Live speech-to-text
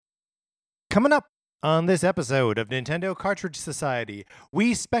Coming up on this episode of Nintendo Cartridge Society,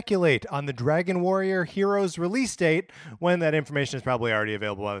 we speculate on the Dragon Warrior Heroes release date when that information is probably already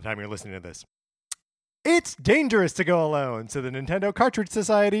available by the time you're listening to this. It's dangerous to go alone, so the Nintendo Cartridge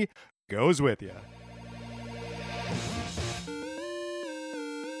Society goes with you.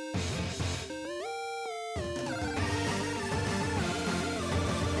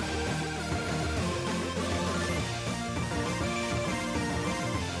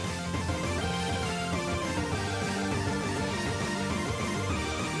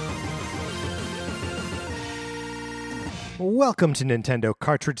 Welcome to Nintendo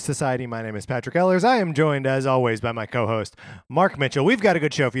Cartridge Society. My name is Patrick Ellers. I am joined, as always, by my co-host, Mark Mitchell. We've got a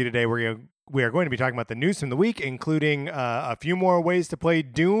good show for you today. We are going to be talking about the news from the week, including a few more ways to play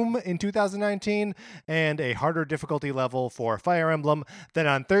Doom in 2019 and a harder difficulty level for Fire Emblem. Then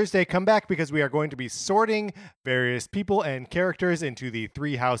on Thursday, come back because we are going to be sorting various people and characters into the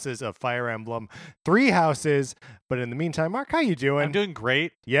three houses of Fire Emblem. Three houses. But in the meantime, Mark, how you doing? I'm doing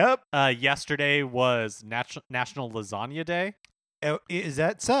great. Yep. Yesterday was National Lasagna Day. Oh, is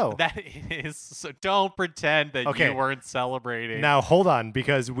that so? That is. So don't pretend that you weren't celebrating. Now, hold on,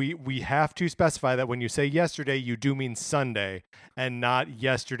 because we have to specify that when you say yesterday, you do mean Sunday and not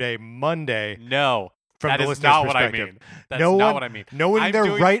yesterday, Monday. No. From that the is listener's not what I perspective. mean. That's not what I mean. No one in their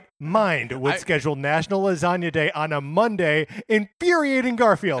right mind would schedule National Lasagna Day on a Monday, infuriating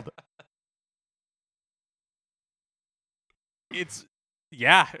Garfield. That's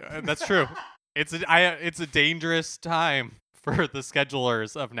true. It's a dangerous time for the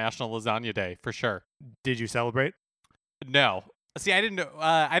schedulers of National Lasagna Day, for sure. Did you celebrate? No. See, I didn't know.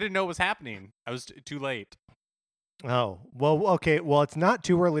 I didn't know it was happening. I was too late. Oh, well, okay. Well, it's not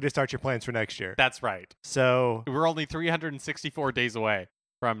too early to start your plans for next year. That's right. So we're only 364 days away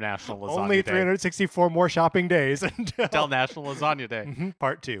from National Lasagna Day. Only 364 more shopping days until National Lasagna Day.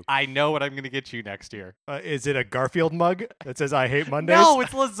 Part 2. I know what I'm going to get you next year. Is it a Garfield mug that says I hate Mondays? No,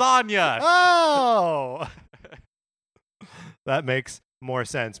 it's lasagna. Oh! That makes more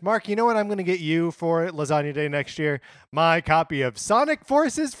sense. Mark, you know what I'm going to get you for Lasagna Day next year? My copy of Sonic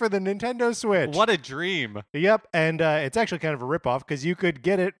Forces for the Nintendo Switch. What a dream. Yep, and it's actually kind of a ripoff because you could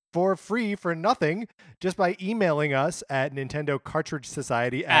get it for free for nothing just by emailing us at Nintendo Cartridge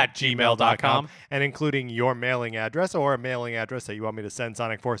Society at gmail.com and including your mailing address or a mailing address that you want me to send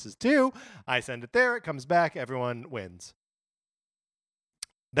Sonic Forces to. I send it there, it comes back, everyone wins.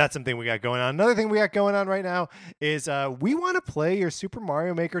 That's something we got going on. Another thing we got going on right now is we want to play your Super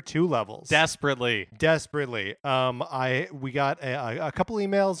Mario Maker 2 levels. Desperately. We got a couple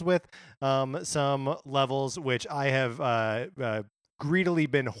emails with some levels which I have greedily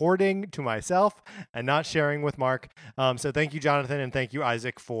been hoarding to myself and not sharing with Mark. So thank you, Jonathan, and thank you,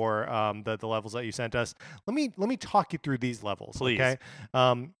 Isaac, for the levels that you sent us. Let me talk you through these levels. Please. Okay.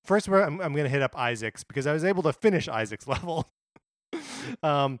 First, I'm going to hit up Isaac's because I was able to finish Isaac's level.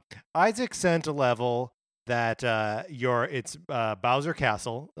 Isaac sent a level that it's Bowser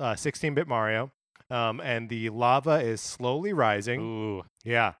Castle, 16-bit Mario, and the lava is slowly rising. Ooh,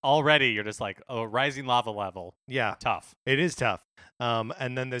 yeah. Already you're just like a rising lava level. Yeah, tough. It is tough.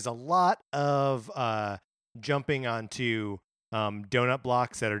 And then there's a lot of jumping onto donut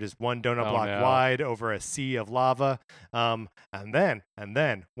blocks that are just one donut block wide over a sea of lava. And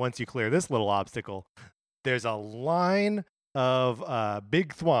then once you clear this little obstacle, there's a line of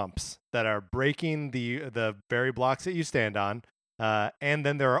big thwomps that are breaking the very blocks that you stand on. And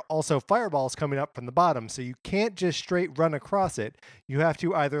then there are also fireballs coming up from the bottom, so you can't just straight run across it. You have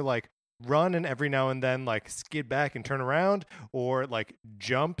to either like run and every now and then like skid back and turn around, or like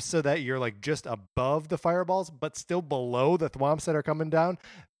jump so that you're like just above the fireballs but still below the thwomps that are coming down.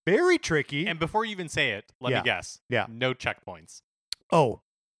 Very tricky. And before you even say it, let me guess. Yeah. No checkpoints. Oh,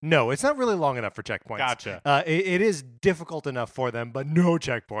 no, it's not really long enough for checkpoints. Gotcha. It is difficult enough for them, but no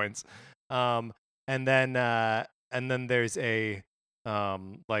checkpoints. And then there's a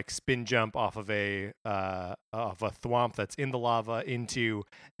like spin jump off of a thwomp that's in the lava into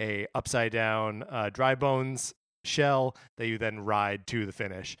a upside down dry bones shell that you then ride to the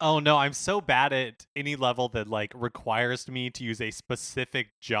finish. Oh no, I'm so bad at any level that like requires me to use a specific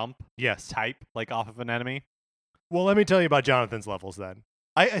jump type like off of an enemy. Well, let me tell you about Jonathan's levels then.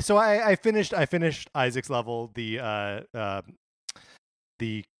 I finished Isaac's level. The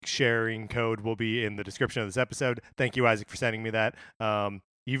sharing code will be in the description of this episode. Thank you, Isaac, for sending me that.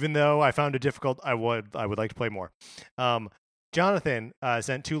 Even though I found it difficult, I would like to play more. Jonathan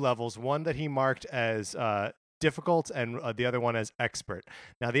sent 2 levels, one that he marked as difficult and the other one as expert.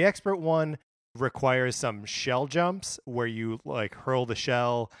 Now, the expert one requires some shell jumps where you like hurl the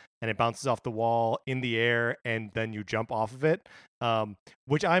shell and it bounces off the wall in the air, and then you jump off of it,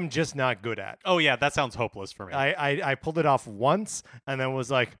 which I'm just not good at. Oh yeah, that sounds hopeless for me. I pulled it off once and then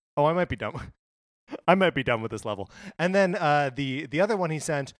was like, oh, I might be done. I might be done with this level. And then the other one he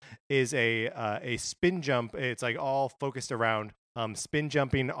sent is a spin jump. It's like all focused around spin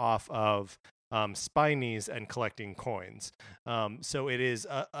jumping off of spinies and collecting coins. So it is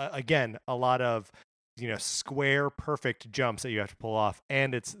again a lot of square perfect jumps that you have to pull off,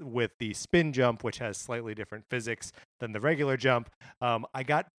 and it's with the spin jump, which has slightly different physics than the regular jump. I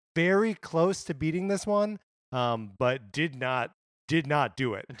got very close to beating this one, but did not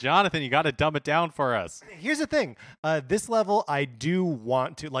do it. Jonathan, you got to dumb it down for us. Here's the thing. This level, I do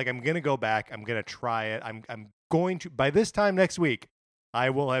want to, I'm going to go back. I'm going to try it. I'm going to, by this time next week, I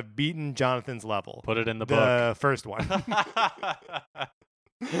will have beaten Jonathan's level. Put it in the book. The first one.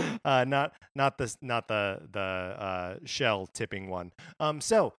 Not the shell tipping one.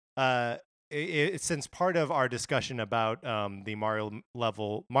 Since part of our discussion about the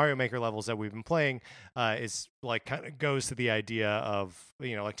Mario Maker levels that we've been playing is kind of goes to the idea of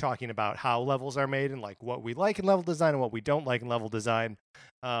talking about how levels are made and what we like in level design and what we don't like in level design.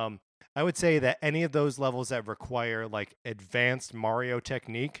 I would say that any of those levels that require advanced Mario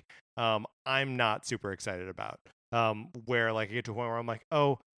technique, I'm not super excited about. Where I get to a point where I'm like,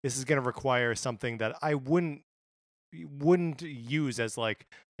 oh, this is going to require something that I wouldn't use as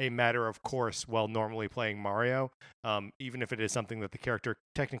a matter of course while normally playing Mario. Even if it is something that the character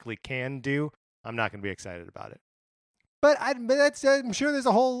technically can do, I'm not going to be excited about it. But I'm sure there's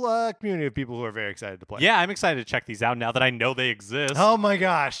a whole community of people who are very excited to play. Yeah, I'm excited to check these out now that I know they exist. Oh my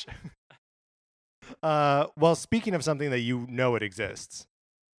gosh. Well, speaking of something that it exists,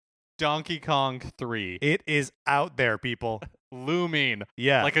 Donkey Kong 3. It is out there, people. Looming.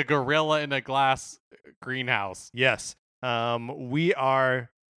 Yeah. Like a gorilla in a glass greenhouse. Yes. We are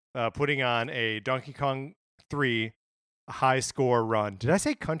putting on a Donkey Kong 3 high score run. Did I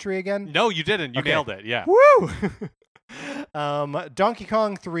say country again? No, you didn't. You nailed it. Yeah. Woo! Donkey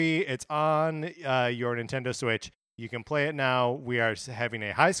Kong 3, it's on your Nintendo Switch. You can play it now. We are having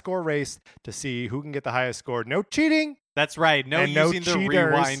a high score race to see who can get the highest score. No cheating. That's right. No using the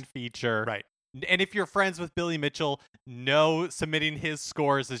rewind feature. Right. And if you're friends with Billy Mitchell, no submitting his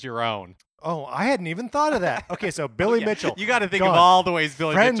scores as your own. Oh, I hadn't even thought of that. Okay, so Billy Mitchell. You got to think of all the ways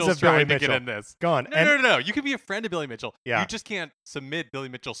Billy Mitchell's trying to get in this. Go on. No. You can be a friend of Billy Mitchell. Yeah. You just can't submit Billy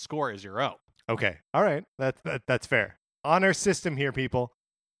Mitchell's score as your own. Okay. All right. That's fair. Honor system here, people.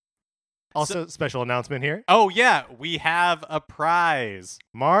 Also, special announcement here. Oh, yeah. We have a prize.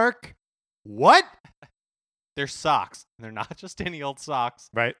 Mark, what? They're socks. And they're not just any old socks.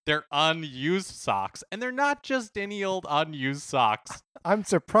 Right. They're unused socks. And they're not just any old unused socks. I'm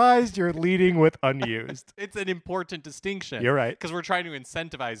surprised you're leading with unused. It's an important distinction. You're right. Because we're trying to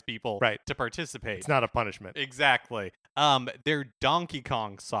incentivize people to participate. It's not a punishment. Exactly. They're Donkey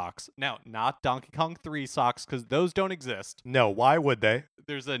Kong socks. Now, not Donkey Kong 3 socks, because those don't exist. No, why would they?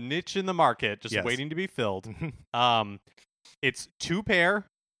 There's a niche in the market just waiting to be filled. It's 2 pair.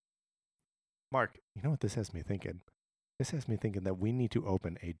 Mark, you know what this has me thinking? This has me thinking that we need to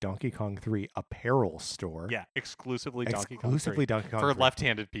open a Donkey Kong 3 apparel store. Yeah, exclusively Donkey Kong 3. Exclusively Donkey Kong for 3.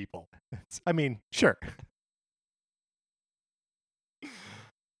 left-handed people. I mean, sure.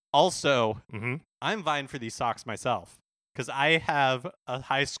 Also, I'm vying for these socks myself because I have a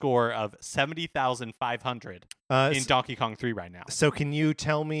high score of 70,500 in Donkey Kong 3 right now. So can you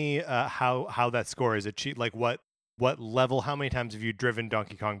tell me how that score is? What level? How many times have you driven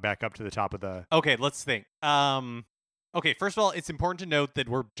Donkey Kong back up to the top of the? Okay, let's think. Okay, first of all, it's important to note that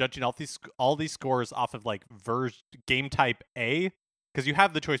we're judging all these scores off of game type A, because you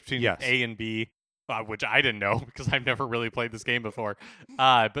have the choice between A and B, which I didn't know because I've never really played this game before.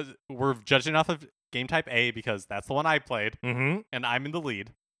 But we're judging off of game type A because that's the one I played, and I'm in the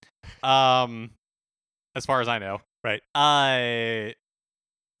lead. As far as I know, right?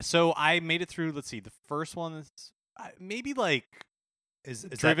 So I made it through. Let's see, the first one is maybe is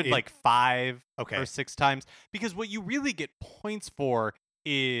driven 5 or 6 times, because what you really get points for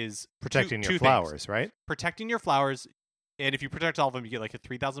is protecting two your flowers, things. Right? Protecting your flowers, and if you protect all of them, you get a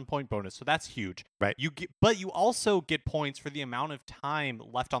 3,000 point bonus. So that's huge, right? But you also get points for the amount of time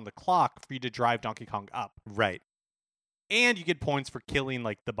left on the clock for you to drive Donkey Kong up, right? And you get points for killing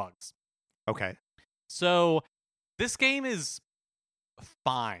the bugs. Okay, so this game is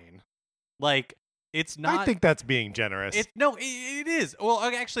fine. It's not. I think that's being generous. It is. Well,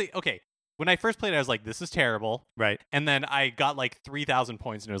 actually, okay. When I first played it, I was like, "This is terrible." Right. And then I got 3,000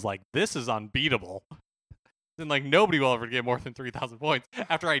 points, and it was like, "This is unbeatable." Then nobody will ever get more than 3,000 points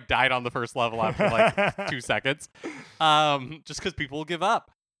after I died on the first level after 2 seconds, just because people will give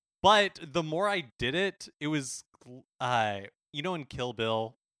up. But the more I did it, it was, in Kill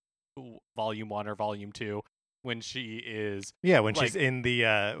Bill, Volume 1 or Volume 2, when she is when she's in the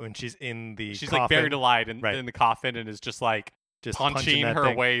she's coffin, like buried alive in the coffin and is just like just punching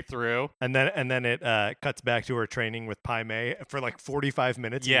her way through, and then it cuts back to her training with Pai Mei for like 45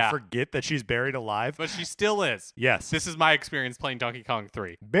 minutes. Yeah, and you forget that she's buried alive, but she still is. Yes, this is my experience playing Donkey Kong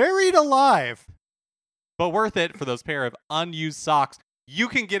 3. Buried alive, but worth it for those pair of unused socks. You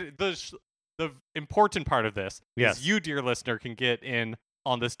can get the important part of this. Yes, is you, dear listener, can get in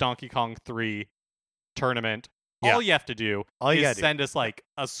on this Donkey Kong 3 tournament. All you have to do is send us like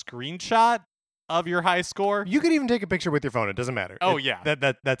a screenshot of your high score. You could even take a picture with your phone. It doesn't matter.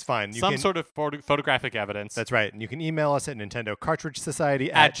 That's fine. Some sort of photographic evidence. That's right. And you can email us at Nintendo Cartridge Society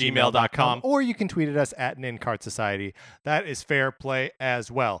at gmail.com, or you can tweet at us at NinCart Society. That is fair play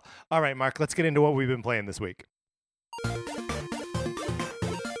as well. All right, Mark, let's get into what we've been playing this week.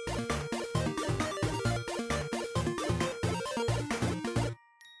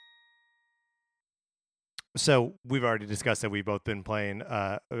 So we've already discussed that we've both been playing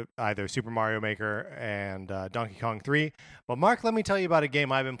either Super Mario Maker and Donkey Kong 3. But Mark, let me tell you about a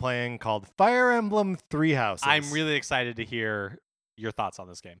game I've been playing called Fire Emblem Three Houses. I'm really excited to hear your thoughts on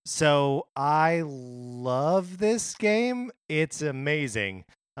this game. So I love this game. It's amazing.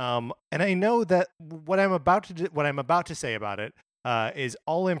 And I know that what I'm about to say about it is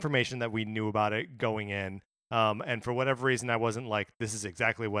all information that we knew about it going in. And for whatever reason, I wasn't like, this is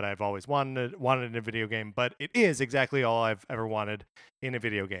exactly what I've always wanted in a video game, but it is exactly all I've ever wanted in a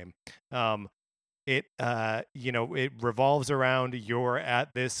video game. It revolves around you're at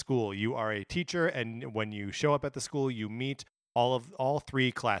this school. You are a teacher, and when you show up at the school, you meet all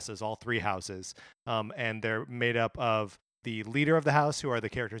three classes, all three houses, and they're made up of the leader of the house, who are the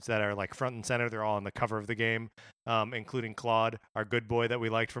characters that are like front and center. They're all on the cover of the game, including Claude, our good boy that we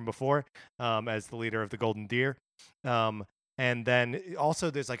liked from before, as the leader of the Golden Deer. And then also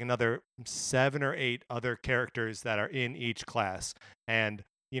there's like another 7 or 8 other characters that are in each class. And,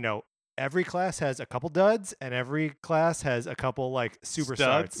 every class has a couple duds, and every class has a couple like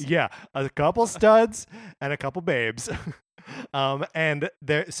superstars. Yeah, a couple studs and a couple babes. And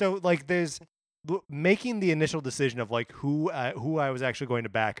there's making the initial decision of like who I was actually going to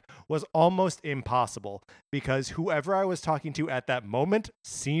back was almost impossible, because whoever I was talking to at that moment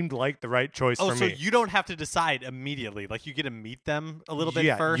seemed like the right choice for me. So you don't have to decide immediately. Like, you get to meet them a little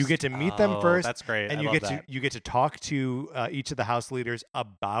bit first. You get to meet them first. That's great. And you get to talk to each of the house leaders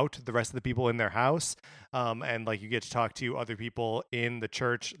about the rest of the people in their house. And like you get to talk to other people in the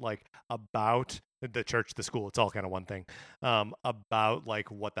church, like about the church, the school, it's all kind of one thing, about like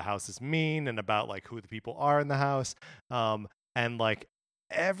what the houses mean and about like who the people are in the house. And like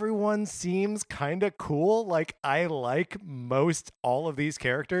everyone seems kind of cool. Like, I like most all of these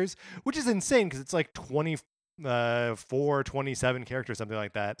characters, which is insane because it's like 24, 27 characters, something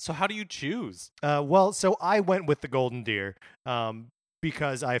like that. So how do you choose? So I went with the Golden Deer,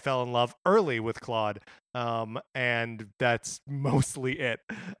 because I fell in love early with Claude, and that's mostly it.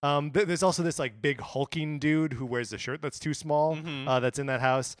 There's also this like big hulking dude who wears a shirt that's too small, that's in that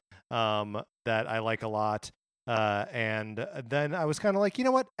house, that I like a lot. And then I was kind of like, you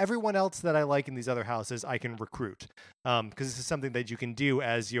know what? Everyone else that I like in these other houses, I can recruit, because this is something that you can do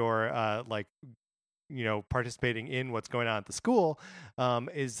as you're participating in what's going on at the school,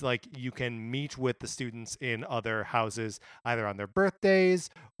 is like you can meet with the students in other houses either on their birthdays,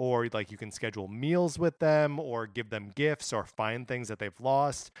 or like you can schedule meals with them, or give them gifts, or find things that they've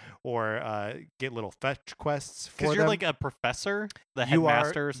lost, or get little fetch quests for them. Because you're like a professor, the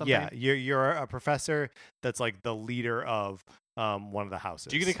headmaster or something? Yeah, you're a professor that's like the leader of one of the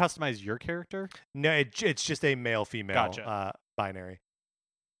houses. Do you get to customize your character? No, it's just a male-female binary.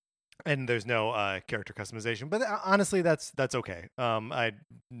 And there's no character customization, but honestly, that's okay. I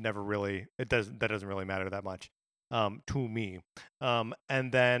never really that doesn't really matter that much to me.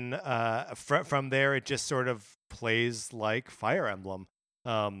 And then from there, it just sort of plays like Fire Emblem.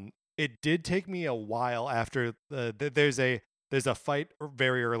 It did take me a while after there's a fight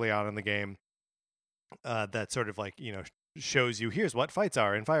very early on in the game that sort of like shows you here's what fights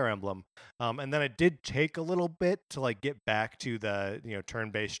are in Fire Emblem, and then it did take a little bit to like get back to the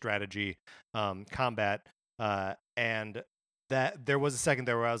turn-based strategy combat, and that there was a second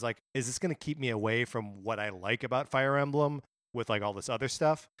there where I was like, is this going to keep me away from what I like about Fire Emblem with like all this other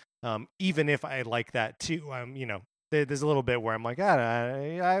stuff, even if I like that too. There's a little bit where I'm like,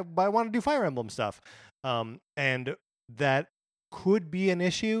 I want to do Fire Emblem stuff, and that could be an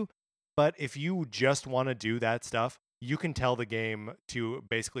issue. But if you just want to do that stuff, you can tell the game to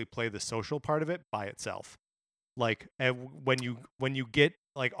basically play the social part of it by itself. Like when you get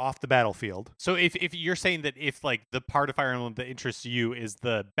like off the battlefield. So if you're saying that if like the part of Fire Emblem that interests you is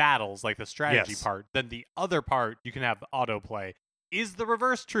the battles, like the strategy part, then the other part you can have autoplay. Is the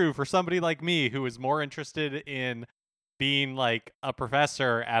reverse true for somebody like me who is more interested in being like a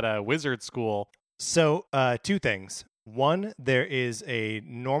professor at a wizard school? So, two things. One, there is a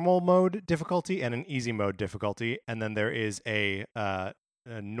normal mode difficulty and an easy mode difficulty, and then there is a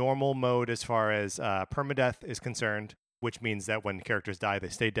normal mode as far as permadeath is concerned, which means that when characters die, they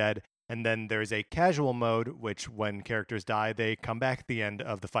stay dead. And then there's a casual mode, which when characters die, they come back at the end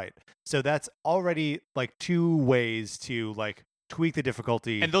of the fight. So that's already like two ways to like tweak the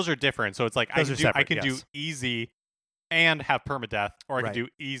difficulty. And those are different. So it's like I can do easy and have permadeath, or I can do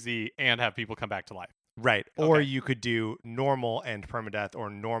easy and have people come back to life. Right. Okay. Or you could do normal and permadeath, or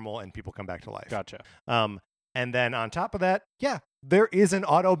normal and people come back to life. Gotcha. And then on top of that, there is an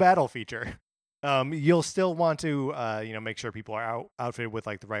auto battle feature. You'll still want to, make sure people are outfitted with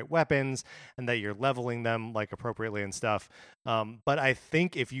like the right weapons and that you're leveling them like appropriately and stuff. But I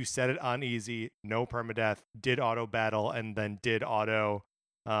think if you set it on easy, no permadeath, did auto battle, and then did auto,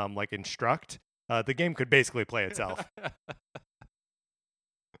 instruct, the game could basically play itself.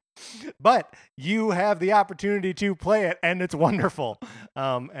 But you have the opportunity to play it, and it's wonderful.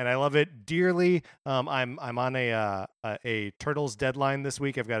 And I love it dearly. I'm on a Turtles deadline this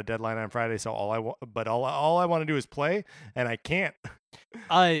week. I've got a deadline on Friday, so all I want to do is play, and I can't.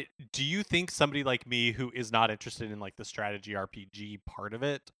 Do you think somebody like me who is not interested in like the strategy RPG part of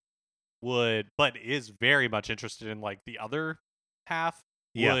it but is very much interested in like the other half?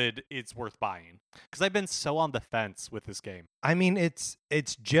 It's worth buying? Because I've been so on the fence with this game. I mean, it's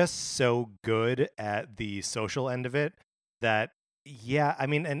just so good at the social end of it that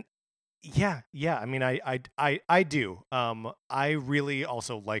I do. I really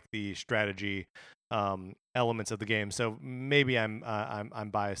also like the strategy elements of the game, so maybe I'm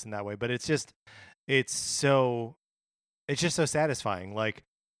biased in that way, but it's just so satisfying. Like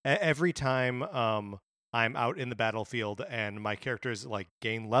every time I'm out in the battlefield and my characters like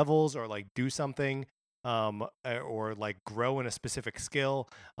gain levels or like do something or like grow in a specific skill,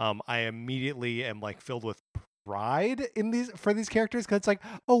 I immediately am like filled with pride for these characters, because it's like,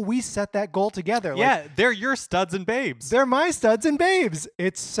 oh, we set that goal together. Like, they're your studs and babes. They're my studs and babes.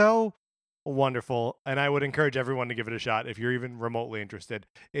 It's so wonderful, and I would encourage everyone to give it a shot if you're even remotely interested.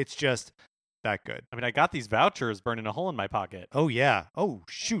 It's just that good. I mean, I got these vouchers burning a hole in my pocket. Oh yeah. Oh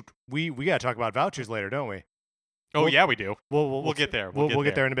shoot. We got to talk about vouchers later, don't we? Oh yeah, we do. We'll get there. We'll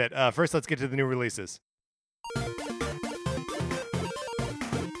get there in a bit. First, let's get to the new releases.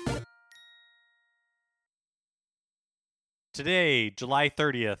 Today, July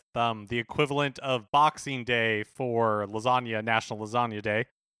 30th, the equivalent of Boxing Day for National Lasagna Day,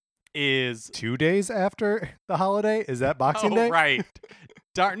 is 2 days after the holiday. Is that Boxing Day? Right.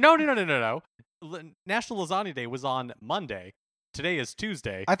 No. National Lasagna Day was on Monday. Today is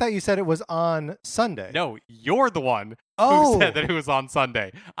Tuesday. I thought you said it was on Sunday. No, you're the one who said that it was on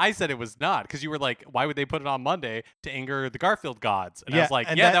Sunday. I said it was not, because you were like, why would they put it on Monday to anger the Garfield gods? And I was like,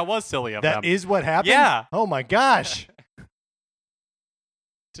 that was silly of them. That is what happened? Yeah. Oh my gosh.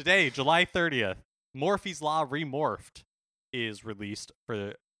 Today, July 30th, Morphe's Law Remorphed is released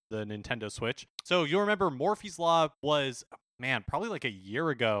for the Nintendo Switch. So you'll remember Morphe's Law was, probably like a year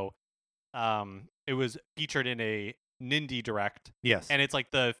ago. It was featured in a Nindie Direct. Yes. And it's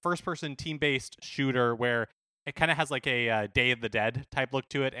like the first-person team-based shooter where it kind of has like a Day of the Dead type look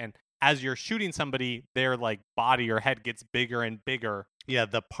to it. And as you're shooting somebody, their like body or head gets bigger and bigger. Yeah,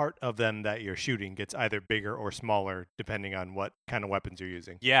 the part of them that you're shooting gets either bigger or smaller depending on what kind of weapons you're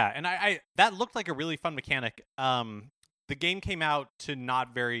using. Yeah, and I that looked like a really fun mechanic. The game came out to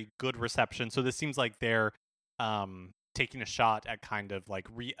not very good reception, so this seems like they're taking a shot at kind of like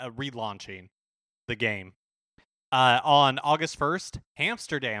relaunching the game. On August 1st,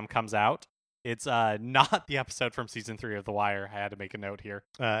 Hamsterdam comes out. It's not the episode from season 3 of The Wire. I had to make a note here.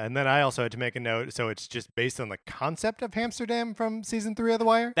 And then I also had to make a note. So it's just based on the concept of Hamsterdam from season 3 of The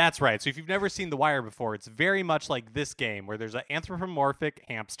Wire? That's right. So if you've never seen The Wire before, it's very much like this game where there's an anthropomorphic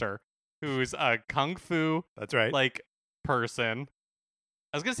hamster who's a kung fu like person.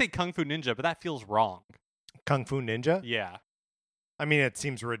 I was going to say kung fu ninja, but that feels wrong. Kung fu ninja? Yeah. I mean, it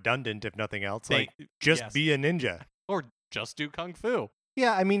seems redundant if nothing else. Be a ninja. Or just do kung fu.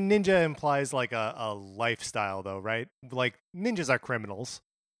 Yeah, I mean, ninja implies like a lifestyle, though, right? Like, ninjas are criminals.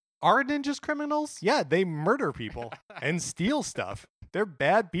 Are ninjas criminals? Yeah, they murder people and steal stuff. They're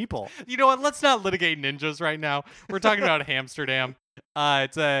bad people. You know what? Let's not litigate ninjas right now. We're talking about Hamsterdam.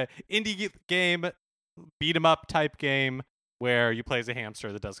 It's a indie game, beat 'em up type game where you play as a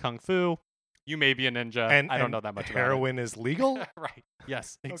hamster that does kung fu. You may be a ninja. I don't know that much about it. Heroin is legal? Right.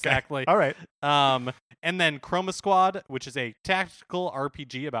 Yes, exactly. Okay. All right. And then Chroma Squad, which is a tactical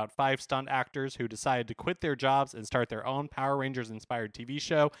RPG about 5 stunt actors who decide to quit their jobs and start their own Power Rangers-inspired TV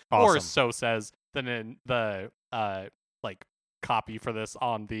show. Awesome. Or so says the copy for this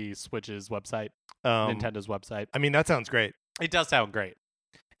on the Switch's website, Nintendo's website. I mean, that sounds great. It does sound great.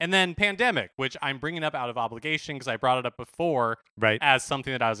 And then Pandemic, which I'm bringing up out of obligation because I brought it up before as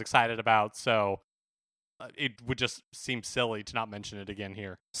something that I was excited about. So it would just seem silly to not mention it again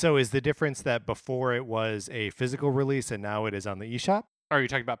here. So is the difference that before it was a physical release and now it is on the eShop? Are you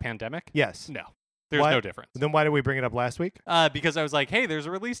talking about Pandemic? Yes. No. There's no difference. Then why did we bring it up last week? Because I was like, hey, there's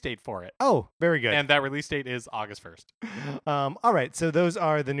a release date for it. Oh, very good. And that release date is August 1st. All right. So those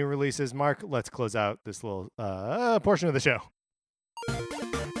are the new releases. Mark, let's close out this little portion of the show.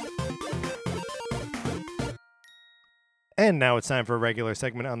 And now it's time for a regular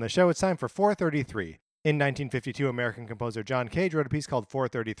segment on the show. It's time for 433. In 1952, American composer John Cage wrote a piece called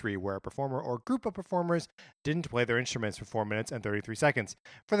 433, where a performer or group of performers didn't play their instruments for 4 minutes and 33 seconds.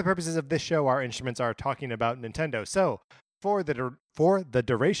 For the purposes of this show, our instruments are talking about Nintendo. So, for the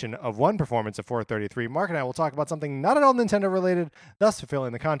duration of one performance of 433, Mark and I will talk about something not at all Nintendo related, thus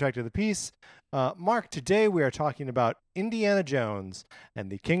fulfilling the contract of the piece. Mark, today we are talking about Indiana Jones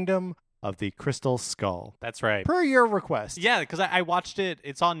and the Kingdom of the Crystal Skull. That's right. Per your request. Yeah, because I watched it.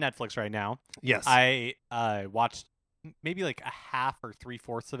 It's on Netflix right now. Yes. I watched maybe like a half or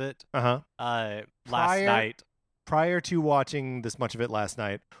 3/4 of it last night. Prior to watching this much of it last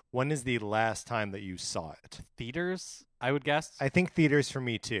night, when is the last time that you saw it? Theaters, I would guess. I think theaters for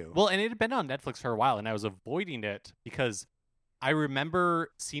me too. Well, and it had been on Netflix for a while, and I was avoiding it because I remember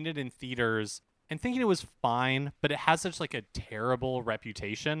seeing it in theaters and thinking it was fine, but it has such like a terrible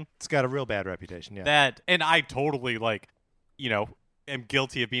reputation. It's got a real bad reputation, yeah. And I totally am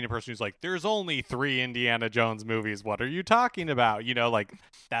guilty of being a person who's like, there's only 3 Indiana Jones movies. What are you talking about? Like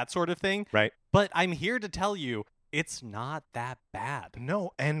that sort of thing. Right. But I'm here to tell you, it's not that bad.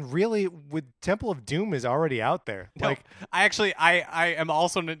 No, and really, with Temple of Doom is already out there. No, I am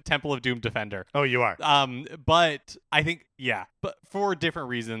also a Temple of Doom defender. Oh, you are. But I think but for different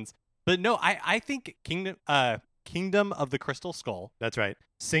reasons. But no, I think Kingdom of the Crystal Skull. That's right.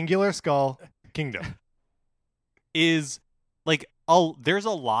 Singular skull, kingdom. Is like there's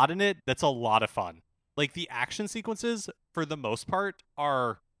a lot in it that's a lot of fun. Like the action sequences for the most part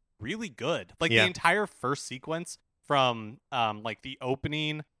are really good. Like the entire first sequence from like the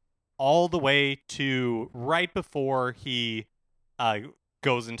opening all the way to right before he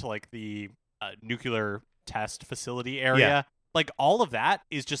goes into like the nuclear test facility area. Yeah. Like all of that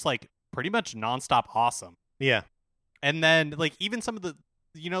is just like pretty much nonstop awesome. Yeah. And then like even some of the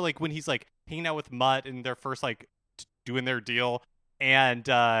like when he's like hanging out with Mutt and they're first like doing their deal and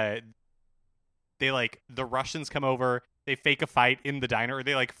they like the Russians come over, they fake a fight in the diner or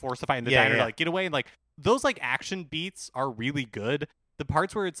they like force a fight in the diner to like get away, and like those like action beats are really good. The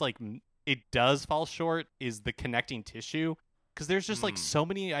parts where it's like it does fall short is the connecting tissue, because there's just like so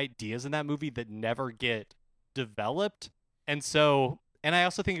many ideas in that movie that never get developed. And I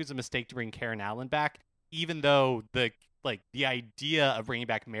also think it was a mistake to bring Karen Allen back, even though the idea of bringing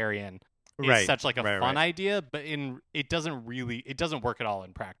back Marion is such like a fun idea, but it doesn't work at all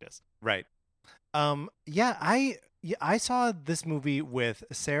in practice. Right. I saw this movie with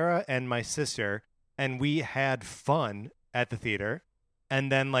Sarah and my sister, and we had fun at the theater.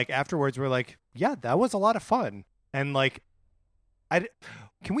 And then like afterwards, we're like, yeah, that was a lot of fun. And like,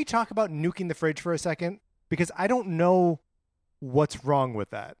 can we talk about nuking the fridge for a second? Because I don't know what's wrong with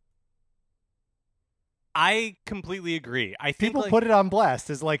that. I completely agree. I think people put it on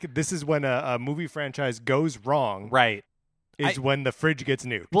blast as like this is when a movie franchise goes wrong. Right. Is when the fridge gets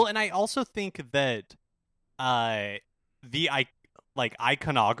nuked. Well, and I also think that the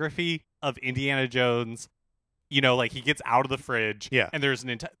iconography of Indiana Jones, like he gets out of the fridge, and there's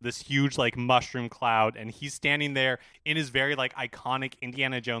this huge like mushroom cloud, and he's standing there in his very like iconic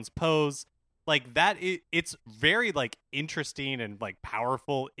Indiana Jones pose. Like that, it's very like interesting and like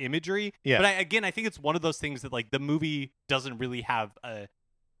powerful imagery. Yeah. But I think it's one of those things that like the movie doesn't really have a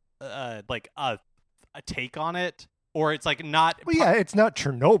take on it, or it's like not. Well, it's not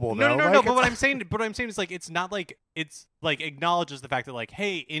Chernobyl. No. Like, but what I'm saying is like it's not like it's like acknowledges the fact that like,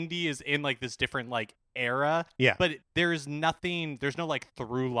 hey, Indy is in like this different like era. Yeah. But there's no like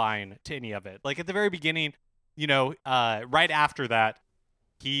through line to any of it. Like at the very beginning, right after that,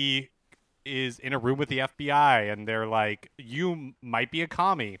 he is in a room with the FBI and they're like, you might be a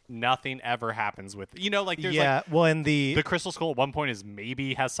commie. Nothing ever happens with like there's and the Crystal Skull at one point is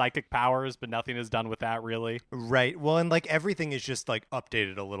maybe has psychic powers, but nothing is done with that really. Right. Well, and like everything is just like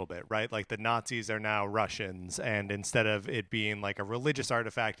updated a little bit, right? Like the Nazis are now Russians, and instead of it being like a religious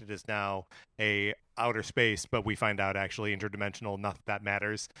artifact, it is now a outer space, but we find out actually interdimensional, not that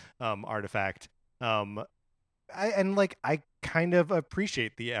matters, artifact. I kind of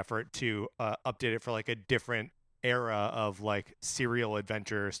appreciate the effort to update it for like a different era of like serial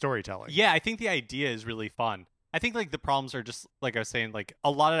adventure storytelling. Yeah, I think the idea is really fun. I think like the problems are just like I was saying, like a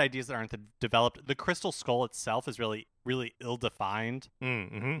lot of ideas that aren't developed. The Crystal Skull itself is really, really ill-defined.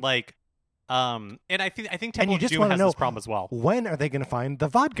 Mm-hmm. Like, and I think Temple of Doom has this problem as well. When are they going to find the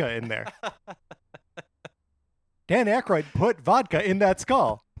vodka in there? Dan Aykroyd put vodka in that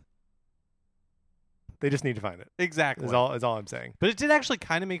skull. They just need to find it. Exactly. Is all I'm saying. But it did actually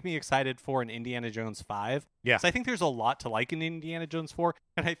kind of make me excited for an Indiana Jones 5. Yeah. So I think there's a lot to like in Indiana Jones 4.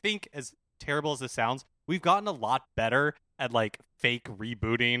 And I think, as terrible as this sounds, we've gotten a lot better at like fake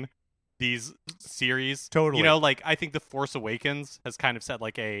rebooting these series. Totally. Like I think The Force Awakens has kind of set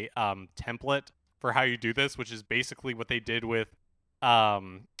like a template for how you do this, which is basically what they did with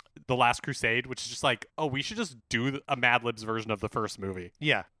The Last Crusade, which is just like, oh, we should just do a Mad Libs version of the first movie.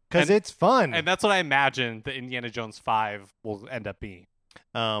 Yeah. Because it's fun. And that's what I imagine the Indiana Jones 5 will end up being.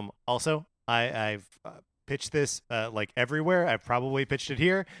 Also, I've pitched this like everywhere. I've probably pitched it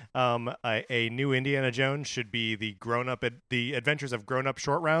here. A new Indiana Jones should be the Adventures of Grown Up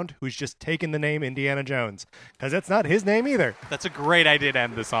Short Round, who's just taken the name Indiana Jones. Because that's not his name either. That's a great idea to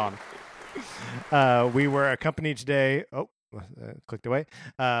end this on. We were accompanied today... clicked away,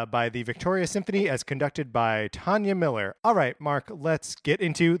 by the Victoria Symphony as conducted by Tanya Miller. All right, Mark, let's get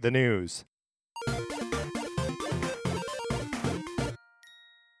into the news.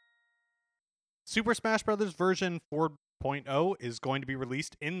 Super Smash Bros. Version 4.0 is going to be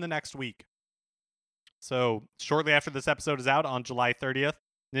released in the next week. So, shortly after this episode is out on July 30th,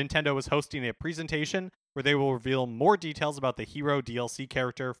 Nintendo is hosting a presentation where they will reveal more details about the Hero DLC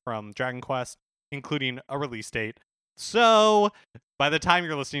character from Dragon Quest, including a release date. So, by the time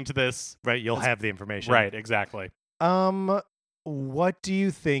you're listening to this... Right, you'll have the information. Right, exactly. What do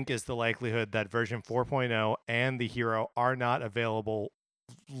you think is the likelihood that version 4.0 and the Hero are not available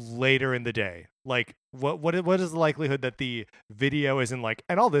later in the day? Like, what is the likelihood that the video isn't like,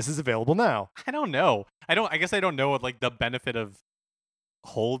 and all this is available now? I don't know. I guess I don't know what, like, the benefit of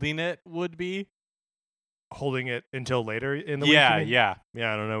holding it would be. Holding it until later in the week? Yeah, I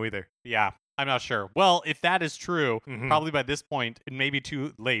don't know either. Yeah. I'm not sure. Well, if that is true, probably by this point it may be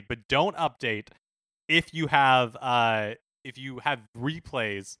too late. But don't update if you have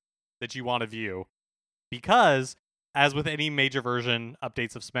replays that you want to view, because as with any major version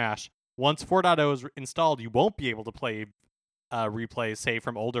updates of Smash, once 4.0 is installed, you won't be able to play replays, say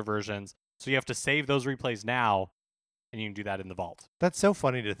from older versions. So you have to save those replays now, and you can do that in the vault. That's so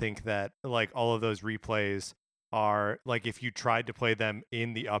funny to think that like all of those replays are like if you tried to play them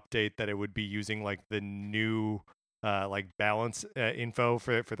in the update that it would be using like the new like balance info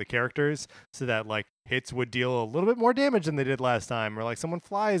for the characters, so that like hits would deal a little bit more damage than they did last time, or like someone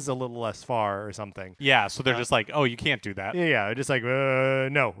flies a little less far or something. Yeah, so they're just like, oh, you can't do that. Yeah, just like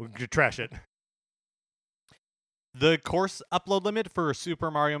no, trash it. The course upload limit for Super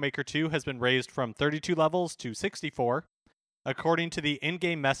Mario Maker 2 has been raised from 32 levels to 64. According to the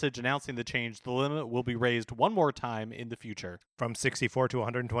in-game message announcing the change, the limit will be raised one more time in the future. From 64 to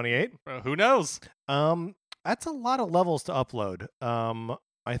 128? Who knows? That's a lot of levels to upload.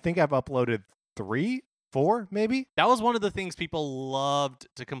 I think I've uploaded 3, 4, maybe? That was one of the things people loved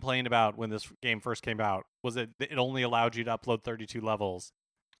to complain about when this game first came out, was it only allowed you to upload 32 levels.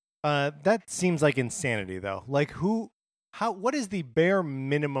 That seems like insanity, though. Like, what is the bare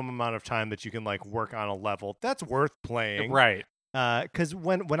minimum amount of time that you can like work on a level that's worth playing? Right. Because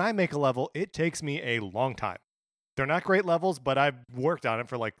when I make a level, it takes me a long time. They're not great levels, but I've worked on it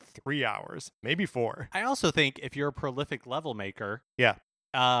for like 3 hours, maybe 4. I also think if you're a prolific level maker,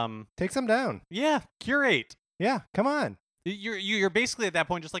 take some down. Yeah, curate. Yeah, come on. You're basically at that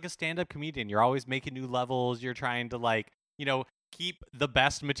point just like a stand-up comedian. You're always making new levels. You're trying to keep the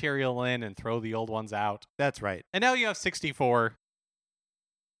best material in and throw the old ones out. That's right. And now you have 64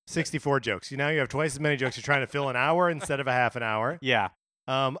 jokes. Now you have twice as many jokes. You're trying to fill an hour instead of a half an hour. Yeah.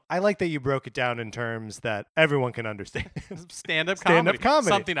 I like that you broke it down in terms that everyone can understand. Stand-up comedy.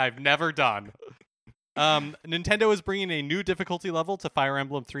 Something I've never done. Nintendo is bringing a new difficulty level to Fire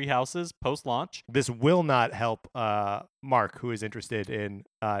Emblem Three Houses post-launch. This will not help Mark, who is interested in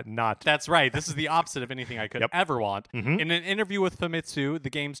not... That's right. This is the opposite of anything I could ever want. Mm-hmm. In an interview with Famitsu, the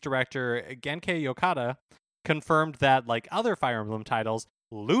game's director, Genkei Okada, confirmed that, like other Fire Emblem titles,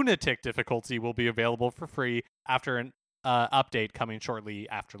 Lunatic difficulty will be available for free after an update coming shortly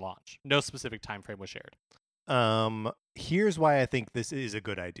after launch. No specific time frame was shared. Here's why I think this is a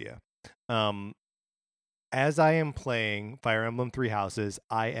good idea. As I am playing Fire Emblem Three Houses,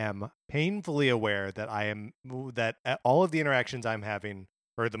 I am painfully aware that that all of the interactions I'm having,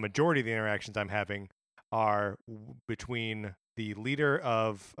 or the majority of the interactions I'm having, are between the leader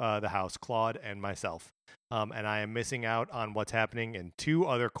of the house, Claude, and myself. And I am missing out on what's happening in two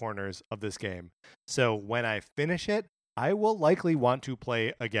other corners of this game. So when I finish it, I will likely want to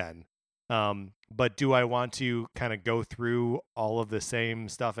play again. But do I want to kind of go through all of the same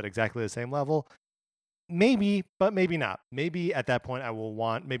stuff at exactly the same level? Maybe, but maybe not. Maybe at that point I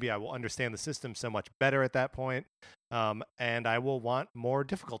will understand the system so much better at that point, and I will want more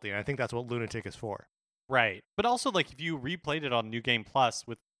difficulty. And I think that's what Lunatic is for. Right. But also, like, if you replayed it on New Game Plus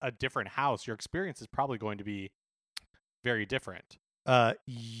with a different house, your experience is probably going to be very different.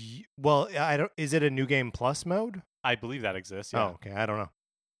 Well, I don't. Is it a New Game Plus mode? I believe that exists. Yeah. Oh, okay. I don't know.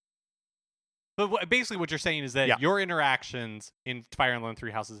 But basically, what you're saying is that your interactions in Fire Emblem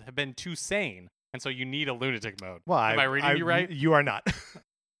Three Houses have been too sane, and so you need a lunatic mode. Well, am I reading you right? You are not.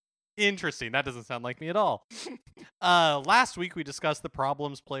 Interesting. That doesn't sound like me at all. Last week, we discussed the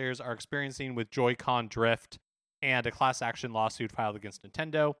problems players are experiencing with Joy-Con drift and a class action lawsuit filed against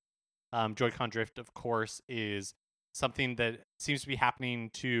Nintendo. Joy-Con drift, of course, is something that seems to be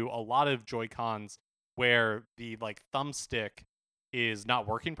happening to a lot of Joy-Cons where the thumbstick is not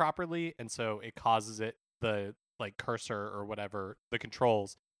working properly, and so it causes the cursor or whatever, the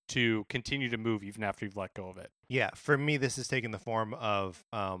controls, to continue to move even after you've let go of it. Yeah, for me, this has taken the form of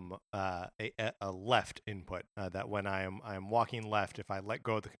a left input. That when I am walking left, if I let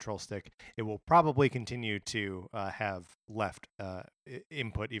go of the control stick, it will probably continue to have left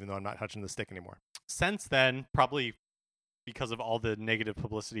input, even though I'm not touching the stick anymore. Since then, probably because of all the negative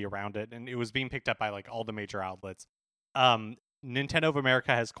publicity around it, and it was being picked up by all the major outlets, Nintendo of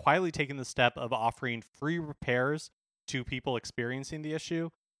America has quietly taken the step of offering free repairs to people experiencing the issue.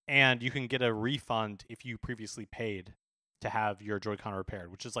 And you can get a refund if you previously paid to have your Joy-Con repaired,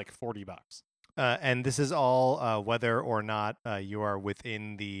 which is like $40. And this is all whether or not you are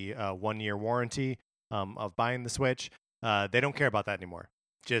within the 1-year warranty of buying the Switch. They don't care about that anymore.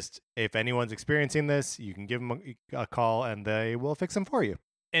 Just if anyone's experiencing this, you can give them a call and they will fix them for you.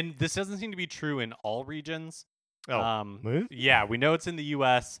 And this doesn't seem to be true in all regions. Yeah, we know it's in the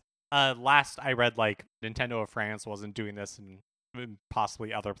U.S. Last I read, Nintendo of France wasn't doing this and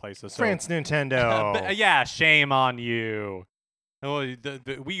possibly other places. France Nintendo. But, yeah, shame on you.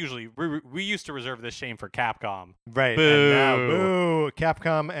 We used to reserve this shame for Capcom. Right. Boo. And now, boo.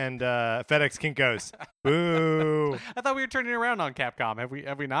 Capcom and FedEx Kinko's. Boo. I thought we were turning around on Capcom. Have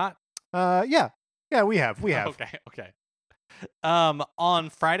we not? Yeah. Yeah, we have. Okay. On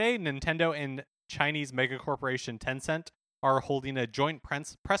Friday, Nintendo and Chinese megacorporation Tencent are holding a joint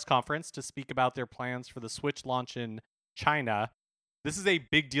press conference to speak about their plans for the Switch launch in China. This is a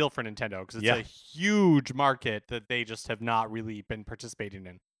big deal for Nintendo because it's a huge market that they just have not really been participating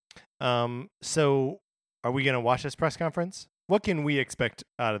in. So are we going to watch this press conference? What can we expect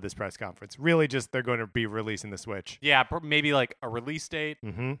out of this press conference? Really just they're going to be releasing the Switch. Yeah, maybe a release date,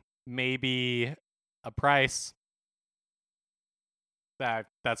 maybe a price.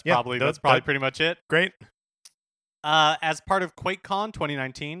 That's probably pretty much it. Great. As part of QuakeCon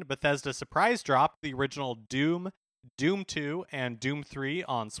 2019, Bethesda surprise dropped the original Doom 2, and Doom 3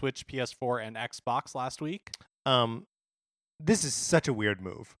 on Switch, PS4, and Xbox last week. This is such a weird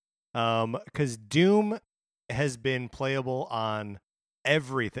move. Because Doom has been playable on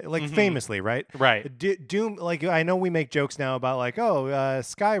everything, famously, right? Right. Doom, I know we make jokes now about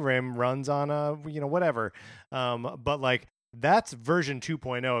Skyrim runs on whatever. But that's version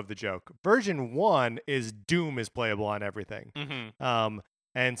 2.0 of the joke. Version 1 is Doom is playable on everything.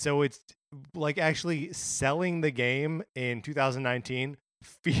 And so it's actually selling the game in 2019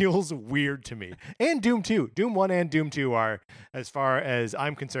 feels weird to me. And Doom 2. Doom 1 and Doom 2 are, as far as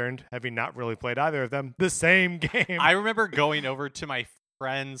I'm concerned, having not really played either of them, the same game. I remember going over to my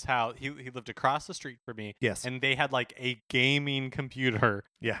friend's house. He lived across the street from me. Yes. And they had a gaming computer.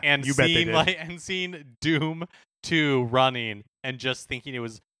 Yeah. And you bet they did. And seen Doom 2 running and just thinking it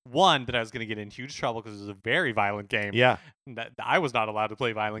was, one, that I was going to get in huge trouble because it was a very violent game. Yeah. That I was not allowed to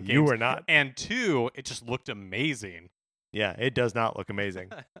play violent games. You were not. And two, it just looked amazing. Yeah, it does not look amazing.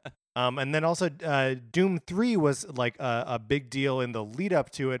 And then also Doom 3 was like a big deal in the lead up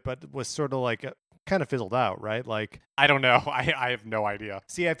to it, but was sort of like kind of fizzled out, right? Like, I don't know. I have no idea.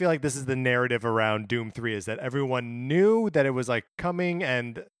 See, I feel like this is the narrative around Doom 3 is that everyone knew that it was like coming.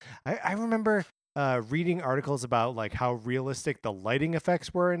 And I remember reading articles about like how realistic the lighting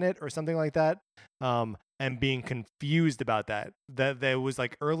effects were in it or something like that. And being confused about that there was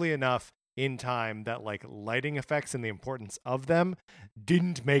like early enough in time that like lighting effects and the importance of them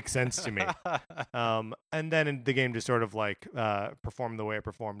didn't make sense to me. And then the game just sort of like performed the way it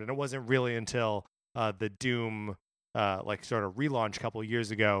performed. And it wasn't really until the Doom like sort of relaunch a couple of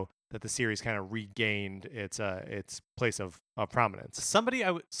years ago that the series kind of regained its place of prominence. Someday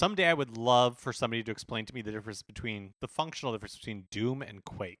I would love for somebody to explain to me the functional difference between Doom and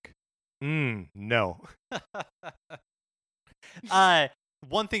Quake. No.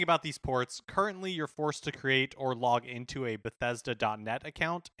 One thing about these ports, currently you're forced to create or log into a Bethesda.net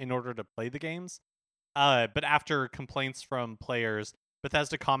account in order to play the games. But after complaints from players,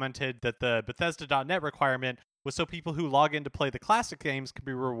 Bethesda commented that the Bethesda.net requirement was so people who log in to play the classic games could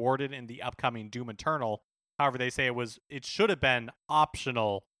be rewarded in the upcoming Doom Eternal. However, they say it should have been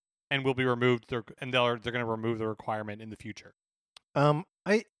optional and will be removed, they're going to remove the requirement in the future.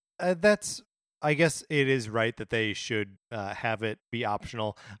 I guess it is right that they should have it be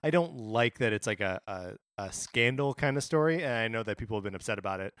optional. I don't like that it's like a scandal kind of story, and I know that people have been upset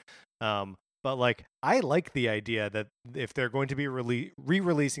about it. But like, I like the idea that if they're going to be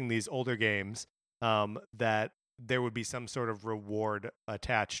re-releasing these older games, that there would be some sort of reward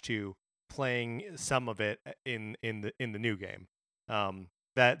attached to playing some of it in the new game.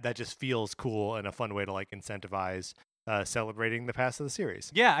 That just feels cool and a fun way to like incentivize celebrating the past of the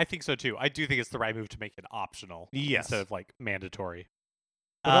series. Yeah, I think so too. I do think it's the right move to make it optional instead of like mandatory.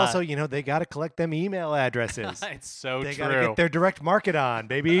 But also, they got to collect them email addresses. It's so they true. They got to get their direct market on,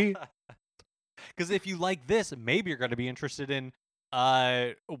 baby. Because if you like this, maybe you're going to be interested in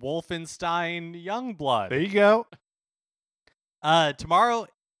Wolfenstein Youngblood. There you go. Tomorrow,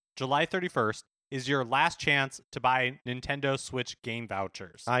 July 31st, is your last chance to buy Nintendo Switch game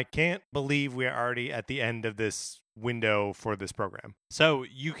vouchers. I can't believe we're already at the end of this window for this program. So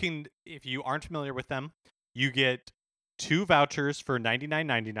you can, if you aren't familiar with them, you get 2 vouchers for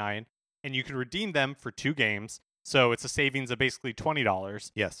 $99.99, and you can redeem them for 2 games. So it's a savings of basically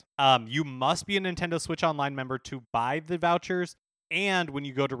 $20. Yes. You must be a Nintendo Switch Online member to buy the vouchers and when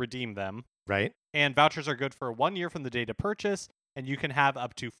you go to redeem them. Right. And vouchers are good for 1 year from the date of purchase, and you can have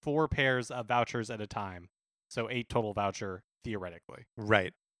up to 4 pairs of vouchers at a time. So 8 total voucher, theoretically.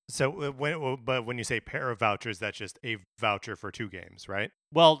 Right. So when you say pair of vouchers, that's just a voucher for 2 games, right?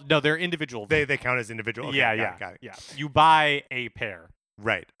 Well, no, they're individual. They count as individual. Okay, got it. Yeah. You buy a pair.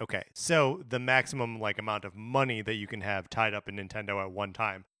 Right. Okay. So the maximum like amount of money that you can have tied up in Nintendo at one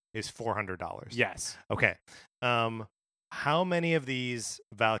time is $400. Yes. Okay. How many of these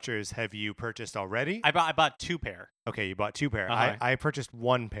vouchers have you purchased already? I bought 2 pair. Okay, you bought 2 pair. Uh-huh. I purchased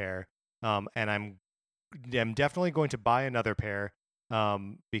 1 pair. And I'm definitely going to buy another pair.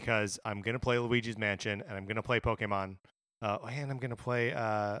 Because I'm gonna play Luigi's Mansion and I'm gonna play Pokemon, and I'm gonna play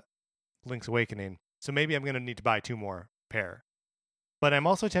Link's Awakening. So maybe I'm gonna need to buy 2 more pair. But I'm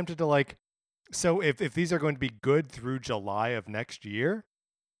also tempted to like. So if these are going to be good through July of next year,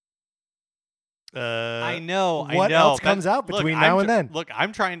 I know. What else comes out between now and then? Look,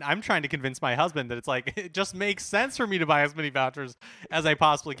 I'm trying to convince my husband that it's like it just makes sense for me to buy as many vouchers as I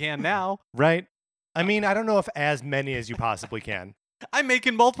possibly can now. Right. I mean, I don't know if as many as you possibly can. I'm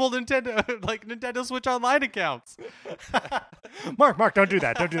making multiple Nintendo Switch Online accounts. Mark, don't do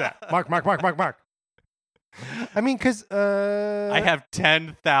that. Don't do that. Mark. I mean, because I have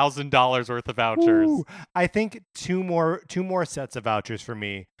 $10,000 worth of vouchers. Ooh, I think two more sets of vouchers for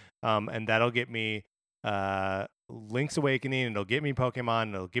me, and that'll get me Link's Awakening, and it'll get me Pokemon,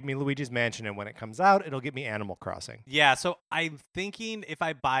 and it'll get me Luigi's Mansion, and when it comes out, it'll get me Animal Crossing. Yeah, so I'm thinking if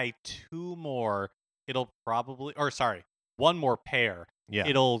I buy 2 more, one more pair. Yeah.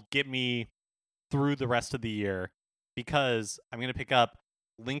 It'll get me through the rest of the year because I'm going to pick up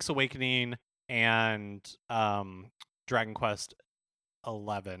Link's Awakening and Dragon Quest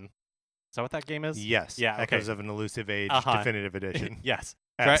 11. Is that what that game is? Yes. Yeah. Okay. Echoes of an Elusive Age Definitive Edition. Yes.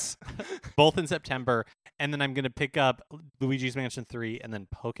 S. Both in September. And then I'm going to pick up Luigi's Mansion 3 and then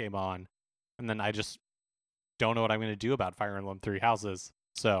Pokemon. And then I just don't know what I'm going to do about Fire Emblem 3 Houses.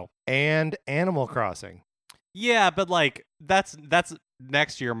 So. And Animal Crossing. Yeah, but like that's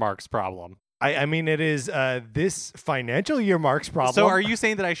next year Mark's problem. I mean, it is this financial year, Mark's problem. So are you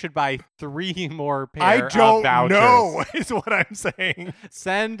saying that I should buy 3 more pair I don't of vouchers? know, is what I'm saying.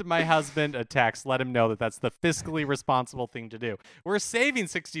 Send my husband a text. Let him know that that's the fiscally responsible thing to do. We're saving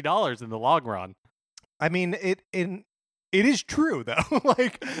 $60 in the long run. I mean, it is true, though,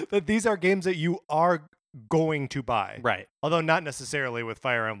 like that these are games that you are going to buy. Right. Although not necessarily with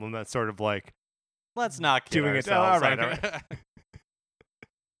Fire Emblem. That's sort of like... Let's not kid doing ourselves. All right.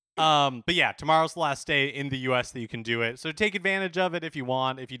 But yeah, tomorrow's the last day in the US that you can do it. So take advantage of it if you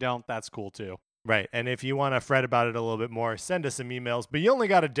want. If you don't, that's cool too. Right. And if you want to fret about it a little bit more, send us some emails. But you only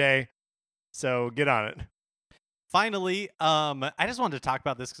got a day, so get on it. Finally, I just wanted to talk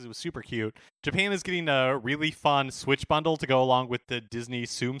about this because it was super cute. Japan is getting a really fun Switch bundle to go along with the Disney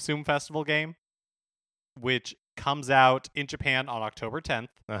Tsum Tsum Festival game, which comes out in Japan on October 10th.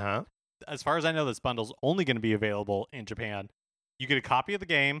 Uh-huh. As far as I know, this bundle's only going to be available in Japan. You get a copy of the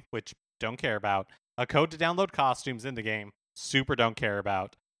game, which don't care about, a code to download costumes in the game, super don't care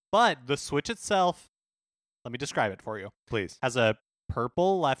about. But the Switch itself, let me describe it for you. Please. Has a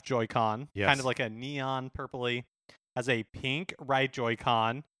purple left Joy-Con, yes. kind of like a neon purpley. Has a pink right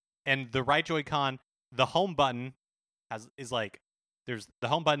Joy-Con, and the right Joy-Con, the home button is like, there's the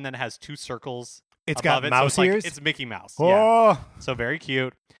home button then has 2 circles. It's got it, mouse so ears? Like, it's Mickey Mouse. Oh. Yeah. So very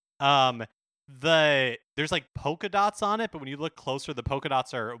cute. There's like polka dots on it, but when you look closer, the polka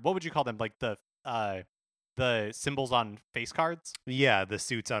dots are, what would you call them? Like the symbols on face cards? Yeah, the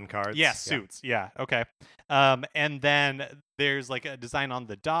suits on cards. Yeah, suits. Yeah, okay. And then there's like a design on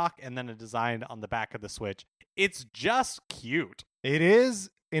the dock and then a design on the back of the Switch. It's just cute. It is,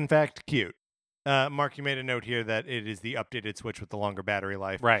 in fact, cute. Mark, you made a note here that it is the updated Switch with the longer battery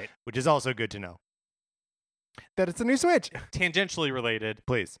life. Right. Which is also good to know. That it's a new Switch. Tangentially related.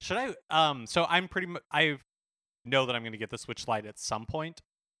 Please. Should I, so I know that I'm going to get the Switch Lite at some point.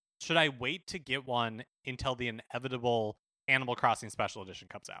 Should I wait to get one until the inevitable Animal Crossing Special Edition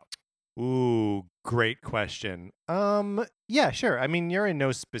comes out? Ooh, great question. Yeah, sure. I mean, you're in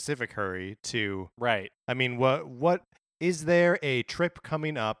no specific hurry to... Right. I mean, what is there a trip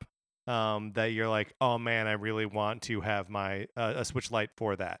coming up that you're like, oh man, I really want to have my a Switch Lite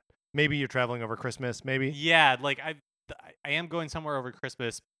for that? Maybe you're traveling over Christmas, maybe? Yeah, like I am going somewhere over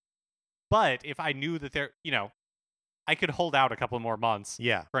Christmas, but if I knew that I could hold out a couple more months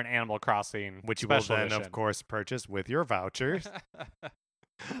for an Animal Crossing which you will then, edition. Of course, purchase with your vouchers.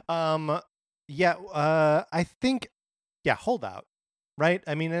 I think, hold out, right?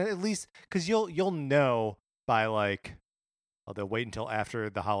 I mean, at least, because you'll know by like, they'll wait until after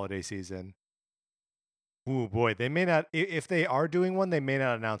the holiday season. Ooh, boy, they may not, if they are doing one, they may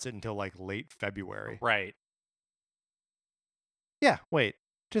not announce it until like late February. Right. Yeah,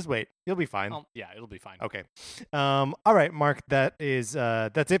 just wait. You'll be fine. Yeah, it'll be fine. Okay. All right, Mark, that's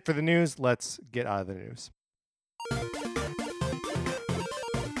it for the news. Let's get out of the news.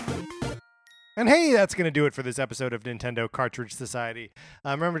 And hey, that's going to do it for this episode of Nintendo Cartridge Society.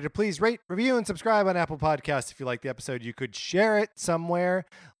 Remember to please rate, review, and subscribe on Apple Podcasts. If you like the episode, you could share it somewhere,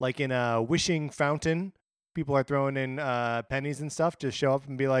 like in a wishing fountain. People are throwing in pennies and stuff to show up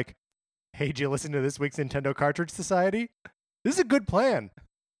and be like, hey, did you listen to this week's Nintendo Cartridge Society? This is a good plan.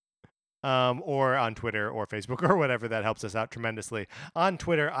 Or on Twitter or Facebook or whatever. That helps us out tremendously. On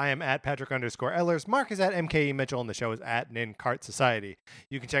Twitter, I am at Patrick_Ellers. Mark is at MKE Mitchell, and the show is at NinCart Society.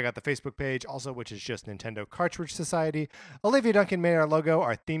 You can check out the Facebook page also, which is just Nintendo Cartridge Society. Olivia Duncan made our logo.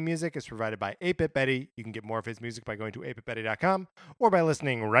 Our theme music is provided by 8-Bit Betty. You can get more of his music by going to 8bitbetty.com or by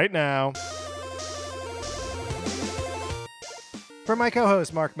listening right now. For my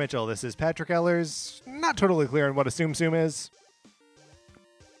co-host, Mark Mitchell, this is Patrick Ellers. Not totally clear on what a Tsum Tsum is.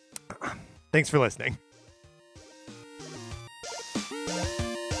 Thanks for listening.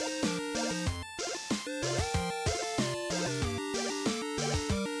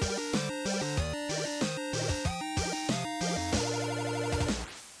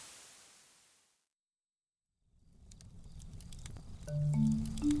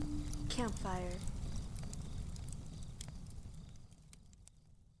 Campfire.